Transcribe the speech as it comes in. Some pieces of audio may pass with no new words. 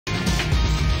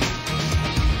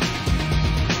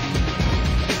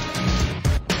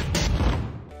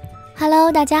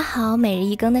Hello， 大家好，每日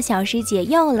一更的小师姐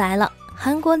又来了。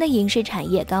韩国的影视产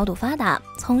业高度发达，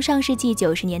从上世纪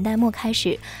90年代末开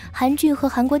始，韩剧和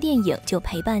韩国电影就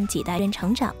陪伴几代人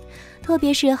成长。特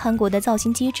别是韩国的造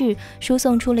星机制，输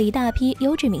送出了一大批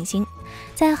优质明星，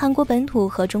在韩国本土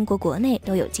和中国国内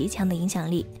都有极强的影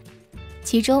响力。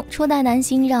其中，初代男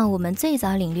星让我们最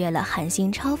早领略了韩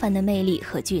星超凡的魅力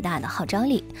和巨大的号召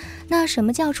力。那什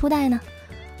么叫初代呢？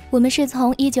我们是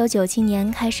从1997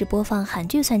年开始播放韩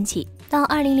剧算起，到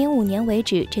2005年为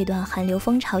止这段韩流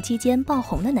风潮期间爆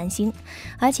红的男星，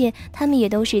而且他们也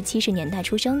都是70年代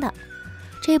出生的。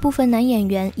这部分男演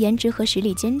員颜值和实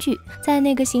力兼具，在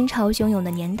那个新潮汹涌的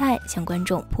年代向观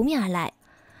众扑面而来。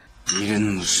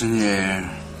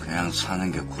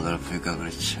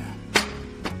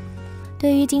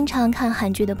对于经常看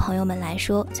韩剧的朋友们来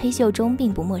说，崔秀忠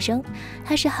并不陌生。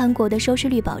他是韩国的收视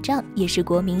率保障，也是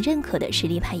国民认可的实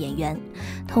力派演员，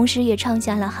同时也创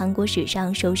下了韩国史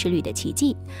上收视率的奇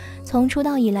迹。从出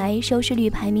道以来，收视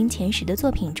率排名前10的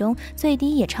作品中，最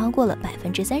低也超过了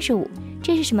35%。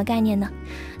这是什么概念呢？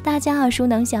大家耳熟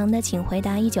能详的请回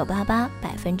答1988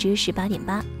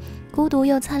 18.8%，孤独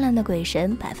又灿烂的鬼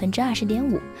神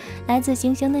 20.5%， 来自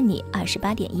星星的你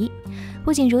 28.1%。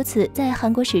不仅如此，在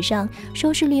韩国史上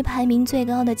收视率排名最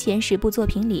高的前10部作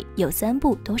品里，有3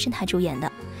部都是他主演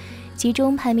的，其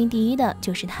中排名第1的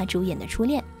就是他主演的《初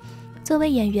恋》。作为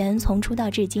演员，从出道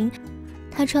至今，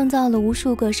他创造了无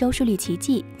数个收视率奇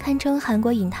迹，堪称韩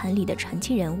国影坛里的传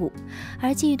奇人物。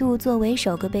而《嫉妒》作为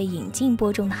首个被引进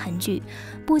播种的韩剧，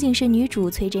不仅是女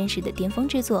主崔真实的巅峰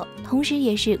之作，同时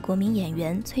也是国民演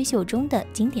员崔秀忠的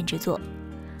经典之作。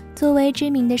作为知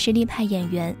名的实力派演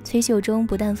员，崔秀忠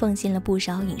不但奉献了不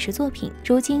少影视作品，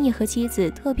如今也和妻子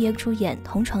特别出演《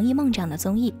同床异梦》这样的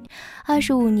综艺。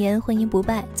25年婚姻不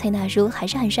败，崔大叔还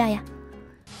是很帅呀。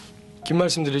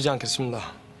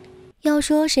要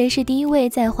说谁是第一位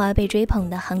在华被追捧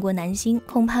的韩国男星，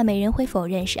恐怕没人会否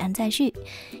认是安在旭。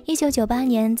1998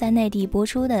年在内地播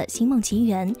出的《星梦奇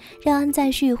缘》让安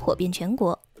在旭火遍全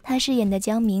国。他饰演的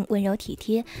江明温柔体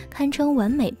贴，堪称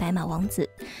完美白马王子，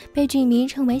被剧迷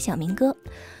称为小明哥。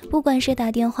不管是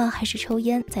打电话还是抽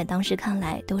烟，在当时看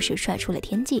来都是帅出了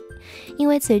天际。因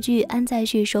为此剧，安在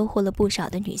旭收获了不少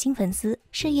的女性粉丝，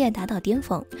事业达到巅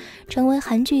峰，成为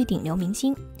韩剧顶流明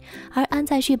星。而安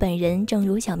在旭本人正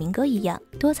如小明哥一样，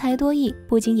多才多艺，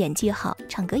不仅演技好，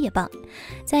唱歌也棒。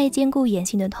在兼顾演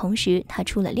戏的同时，他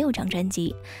出了6张专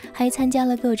辑，还参加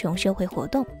了各种社会活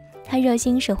动。他热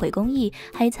心社会公益，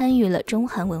还参与了中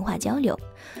韩文化交流。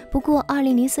不过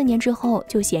2004年之后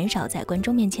就鲜少在观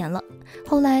众面前了。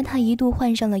后来他一度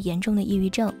患上了严重的抑郁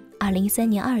症。2013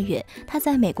年2月，他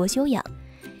在美国休养，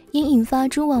因引发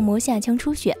蛛网膜下腔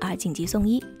出血而紧急送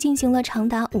医，进行了长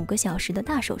达5个小时的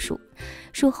大手术。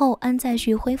术后，安在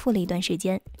旭恢复了一段时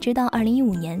间，直到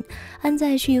2015年，安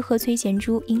在旭和崔贤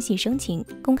珠因戏生情，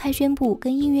公开宣布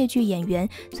跟音乐剧演员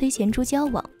崔贤珠交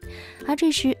往。而这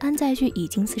时，安在旭已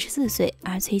经44岁，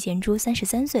而崔贤珠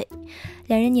33岁，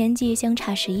两人年纪相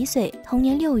差11岁，同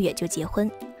年6月就结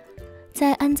婚。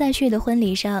在安在旭的婚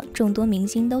礼上，众多明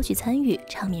星都去参与，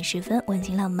场面十分温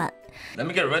馨浪漫。Let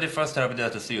me get ready first and I'll be there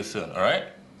to see you soon, alright?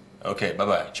 Okay, bye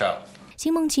bye, ciao. 《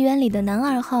星梦奇缘》里的男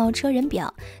2号车仁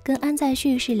表跟安在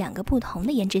旭是2个不同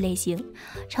的颜值类型，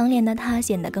长脸的他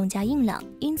显得更加硬朗，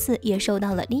因此也受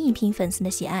到了另一批粉丝的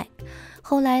喜爱。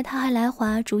后来他还来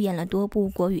华主演了多部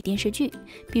国语电视剧，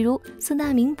比如《四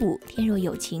大名捕》、《天若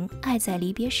有情》、《爱在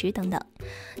离别时》等等。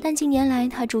但近年来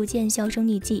他逐渐销声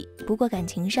匿迹。不过感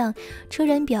情上，车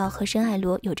仁表和申爱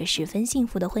罗有着十分幸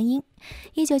福的婚姻。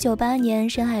1998年，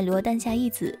申爱罗诞下一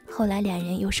子，后来2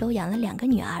人又收养了2个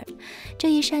女儿。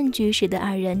这一善举使得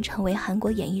2人成为韩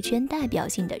国演艺圈代表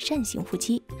性的善行夫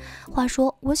妻。话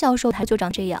说我小时候他就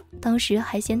长这样，当时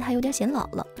还嫌他有点显老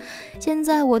了，现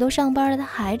在我都上班了，他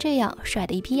还这样，帅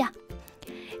的一批呀。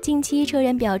近期车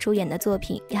仁表出演的作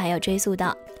品还要追溯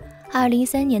到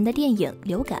2013年的电影《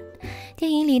流感》。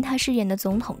电影里他饰演的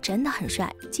总统真的很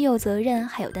帅，既有责任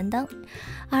还有担当。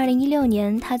2016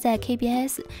年他在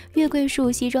KBS 月桂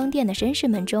树西装店的绅士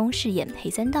们中饰演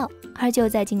裴三道。而就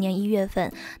在今年1月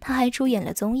份，他还出演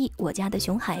了综艺《我家的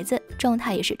熊孩子》，状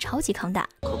态也是超级抗打。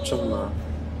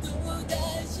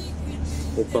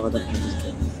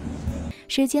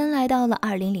时间来到了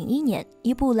2001年，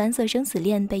一部《蓝色生死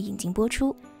恋》被引进播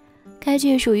出。该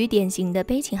剧属于典型的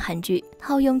悲情韩剧，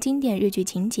套用经典日剧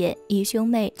情节，以兄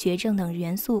妹、绝症等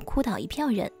元素哭倒一票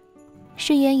人。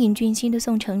饰演尹俊熙的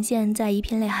宋承宪在一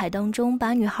片泪海当中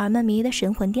把女孩们迷得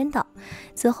神魂颠倒。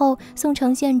此后，宋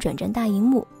承宪转战大荧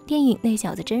幕，电影《那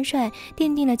小子真帅》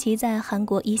奠定了其在韩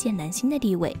国一线男星的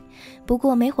地位。不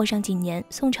过没火上几年，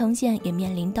宋承宪也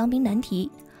面临当兵难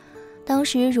题。当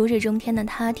时如日中天的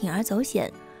他铤而走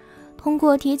险，通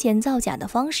过体检造假的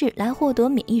方式来获得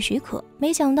免疫许可，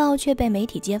没想到却被媒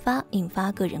体揭发，引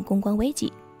发个人公关危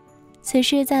机。此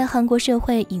事在韩国社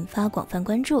会引发广泛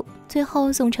关注，最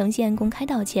后宋承宪公开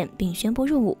道歉并宣布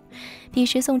入伍。彼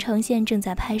时宋承宪正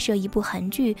在拍摄一部韩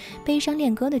剧《悲伤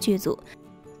恋歌》的剧组，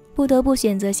不得不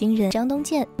选择新人张东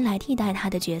健来替代他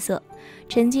的角色。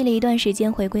沉寂了一段时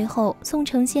间回归后，宋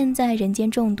承宪在《人间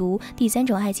中毒》第3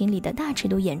种爱情里的大尺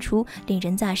度演出令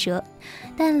人咋舌，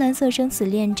但《蓝色生死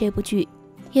恋》这部剧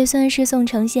也算是宋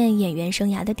承宪演员生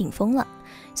涯的顶峰了。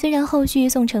虽然后续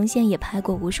宋承宪也拍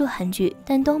过无数韩剧，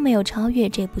但都没有超越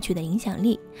这部剧的影响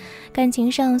力。感情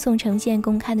上，宋承宪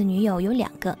公开的女友有2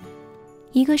个，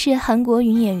一个是韩国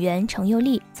女演员程又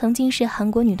丽，曾经是韩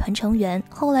国女团成员，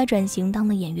后来转型当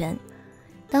了演员。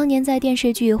当年在电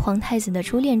视剧《皇太子的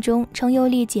初恋》中，程又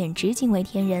丽简直惊为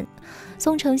天人。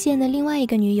宋承宪的另外一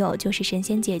个女友就是神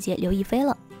仙姐姐刘亦菲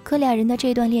了，可俩人的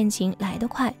这段恋情来得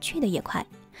快，去得也快。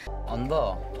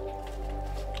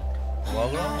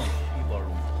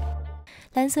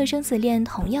蓝色生死恋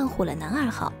同样火了男2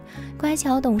号，乖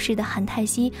巧懂事的韩泰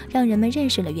熙让人们认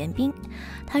识了袁彬，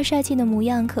他帅气的模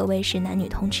样可谓是男女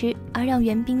通吃，而让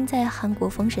袁彬在韩国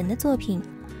封神的作品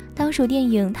当属电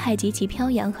影《太极旗飘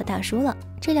扬》和《大叔》了。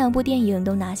这2部电影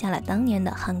都拿下了当年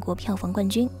的韩国票房冠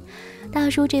军，《大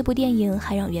叔》这部电影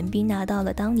还让袁彬拿到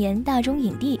了当年大钟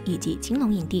影帝以及金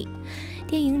龙影帝，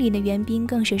电影里的袁彬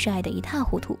更是帅得一塌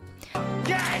糊涂。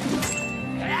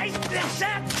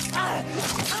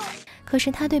可是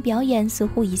他对表演似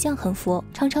乎一向很佛，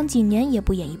常常几年也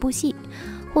不演一部戏，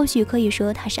或许可以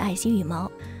说他是爱惜羽毛。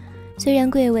虽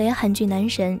然贵为韩剧男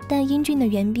神，但英俊的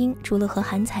袁彬除了和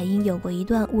韩彩英有过一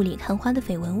段雾里看花的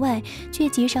绯闻外，却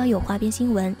极少有花边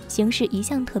新闻，行事一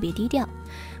向特别低调。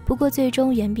不过最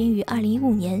终袁彬于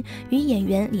2015年与演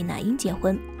员李那英结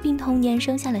婚，并同年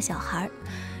生下了小孩。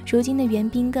如今的袁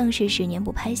彬更是10年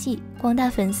不拍戏，广大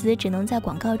粉丝只能在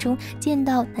广告中见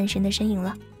到男神的身影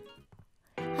了。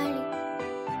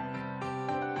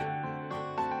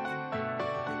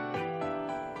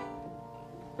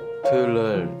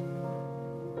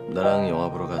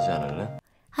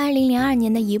2002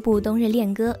年的一部冬日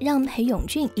恋歌让裴勇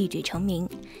俊一举成名，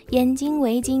眼睛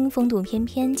围巾，风度翩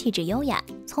翩，气质优雅，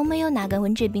从没有哪个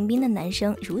文质彬彬的男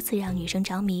生如此让女生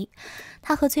着迷。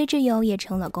他和崔智友也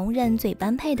成了公认最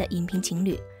般配的荧屏情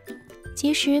侣。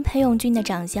其实裴勇俊的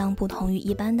长相不同于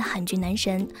一般的韩剧男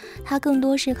神，他更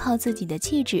多是靠自己的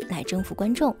气质来征服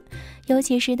观众，尤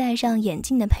其是戴上眼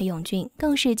镜的裴勇俊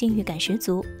更是境遇感十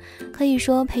足。可以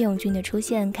说裴勇俊的出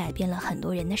现改变了很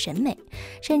多人的审美，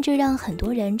甚至让很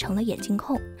多人成了眼镜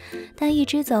控。但一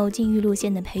直走禁欲路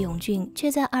线的裴勇俊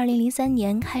却在2003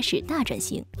年开始大转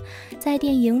型，在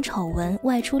电影《丑闻》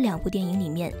外出2部电影里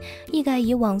面一改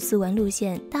以往斯文路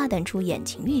线，大胆出演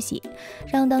情欲戏，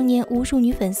让当年无数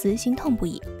女粉丝心痛不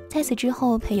已。在此之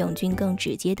后，裴勇俊更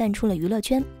直接淡出了娱乐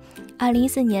圈。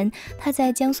2014年，他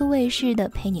在江苏卫视的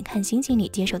《陪你看星星》里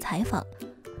接受采访，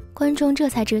观众这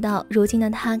才知道，如今的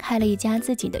他开了一家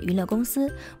自己的娱乐公司，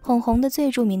捧红的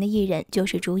最著名的艺人就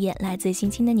是主演《来自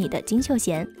星星的你》的金秀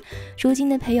贤。如今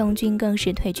的裴勇俊更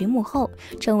是退居幕后，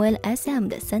成为了 SM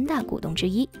的3大股东之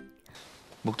一。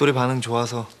목도리 반응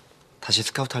좋아서 다시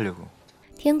스카우트하려고。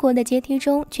天国的阶梯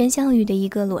中，全相宇的一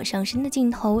个裸上身的镜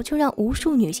头就让无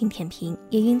数女性舔屏，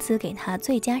也因此给他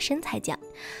最佳身材奖。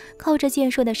靠着健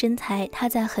硕的身材，他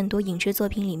在很多影视作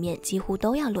品里面几乎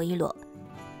都要裸一裸。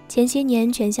前些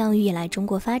年，全相宇也来中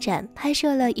国发展，拍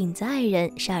摄了《影子爱人》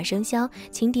《12生肖》《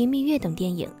情敌蜜月》等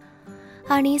电影。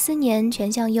2014年，全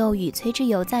相佑与崔智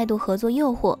友再度合作《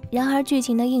诱惑》，然而剧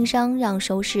情的硬伤让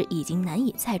收视已经难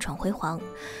以再创辉煌。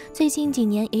最近几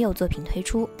年也有作品推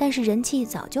出，但是人气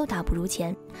早就大不如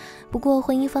前。不过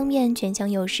婚姻方面，全相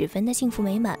佑十分的幸福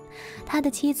美满，他的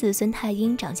妻子孙太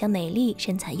英长相美丽，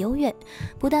身材优越，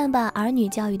不但把儿女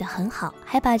教育得很好，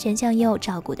还把全相佑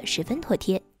照顾得十分妥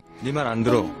帖。네 말 안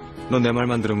들어. 너 내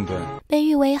말만 들으면 돼. 被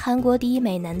誉为韩国第一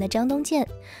美男的张东健，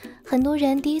很多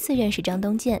人第一次认识张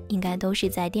东健，应该都是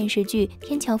在电视剧《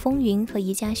天桥风云》和《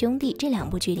宜家兄弟》这2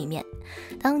部剧里面。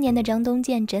当年的张东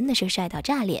健真的是帅到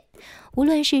炸裂，无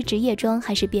论是职业装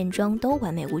还是变装都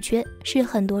完美无缺，是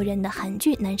很多人的韩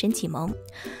剧男神启蒙。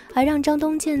而让张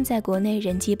东健在国内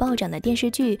人气暴涨的电视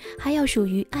剧，还要属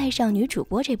于《爱上女主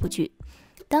播》这部剧。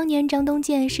当年张东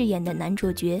健饰演的男主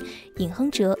角尹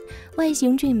亨哲，外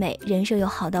形俊美，人设又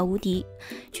好到无敌。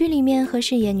剧里面和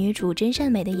饰演女主真善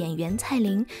美的演员蔡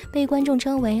琳被观众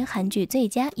称为韩剧最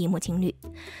佳荧幕情侣。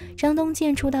张东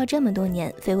健出道这么多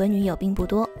年，绯闻女友并不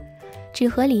多。只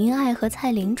和李英爱和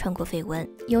蔡琳传过绯闻，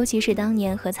尤其是当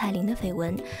年和蔡琳的绯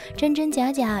闻，真真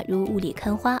假假如雾里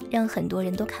看花，让很多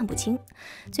人都看不清。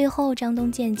最后张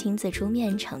东健亲自出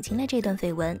面澄清了这段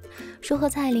绯闻，说和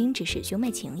蔡琳只是兄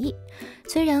妹情谊。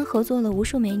虽然合作了无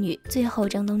数美女，最后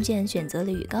张东健选择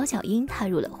了与高晓英踏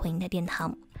入了婚姻的殿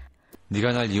堂。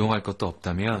네가 날 이용할 것도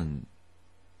없다면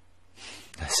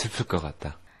난 슬플 것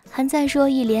같다。韩在说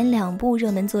一连2部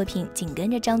热门作品紧跟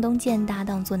着张东健搭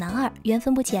档做男二，缘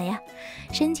分不浅呀。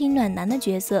深情暖男的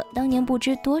角色当年不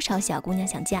知多少小姑娘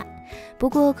想嫁，不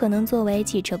过可能作为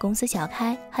汽车公司小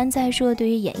开，韩在说对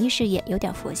于演艺事业有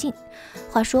点佛性。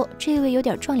话说这位有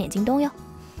点撞脸京东哟。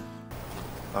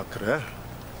그래?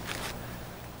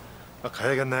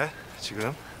 가야겠네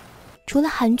지금。除了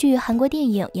韩剧，韩国电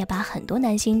影也把很多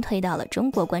男星推到了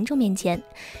中国观众面前。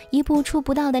一部触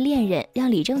不到的恋人让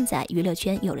李正宰娱乐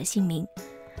圈有了姓名。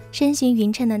身形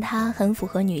匀称的他很符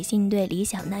合女性对理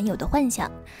想男友的幻想。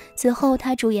此后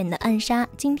他主演的《暗杀》《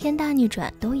惊天大逆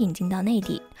转》都引进到内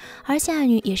地，而《夏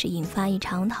女》也是引发一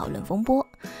场讨论风波。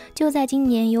就在今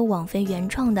年，由网飞原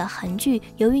创的韩剧《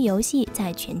鱿鱼游戏》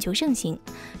在全球盛行，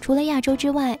除了亚洲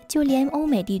之外，就连欧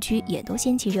美地区也都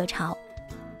掀起热潮。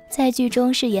在剧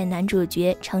中饰演男主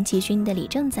角程其勋的李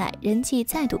正宰人气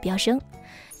再度飙升。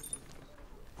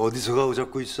어디서 가고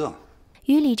잡고 있어？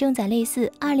与李正宰类似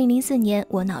，2004年《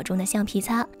我脑中的橡皮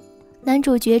擦》，男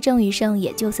主角郑宇盛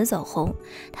也就此走红。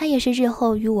他也是日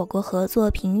后与我国合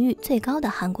作评誉最高的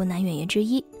韩国男演员之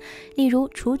一，例如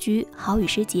《雏菊》《好雨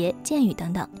时节》《剑雨》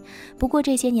等等。不过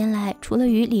这些年来，除了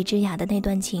与李智雅的那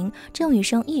段情，郑宇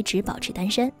盛一直保持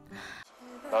单身。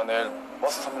나 내일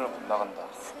버스 터미널 못 나간다。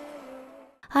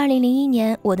2001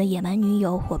年，《我的野蛮女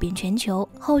友》火遍全球，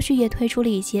后续也推出了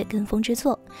一些跟风之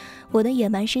作。《我的野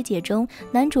蛮师姐》中，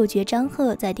男主角张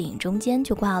赫在电影中间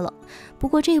就挂了。不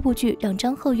过这部剧让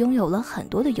张赫拥有了很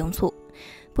多的拥簇。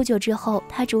不久之后，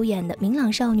他主演的《明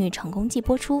朗少女》成功季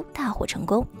播出，大获成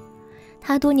功。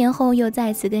他多年后又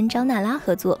再次跟张娜拉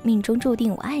合作《命中注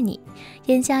定我愛你》。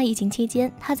眼下疫情期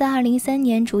间，他在2013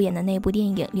年主演的那部电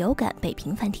影《流感》被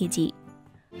频繁提及。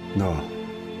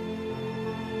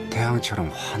태양처럼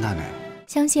환하네。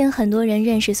相信很多人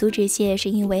认识苏志燮是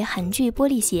因为韩剧《玻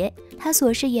璃鞋》，他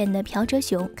所饰演的朴哲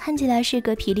雄看起来是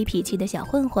个痞里痞气的小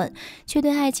混混，却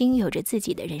对爱情有着自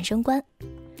己的人生观。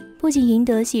不仅赢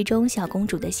得戏中小公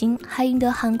主的心，还赢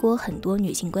得韩国很多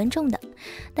女性观众的。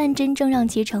但真正让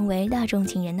其成为大众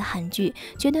情人的韩剧，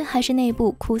绝对还是那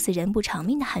部哭死人不偿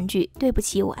命的韩剧《对不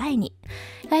起我爱你》。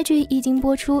该剧一经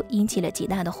播出，引起了极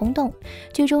大的轰动。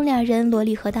剧中2人萝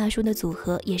莉和大叔的组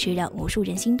合也是让无数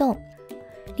人心动。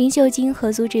林秀晶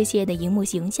和苏志燮的荧幕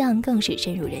形象更是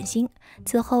深入人心。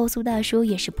此后，苏大叔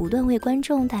也是不断为观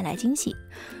众带来惊喜。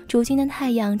主星的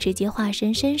太阳直接化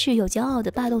身绅士又骄傲的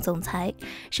霸道总裁，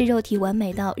是肉体完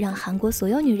美到让韩国所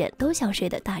有女人都想睡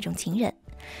的大众情人。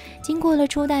经过了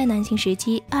初代男星时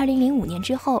期，2005年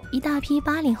之后，一大批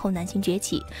80后男星崛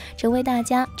起，成为大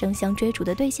家争相追逐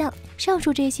的对象。上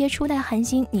述这些初代韩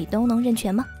星，你都能认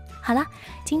全吗？好啦，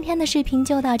今天的视频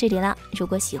就到这里啦。如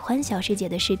果喜欢小师姐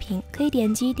的视频，可以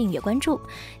点击订阅关注。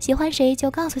喜欢谁就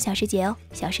告诉小师姐哦，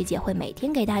小师姐会每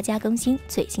天给大家更新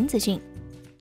最新资讯。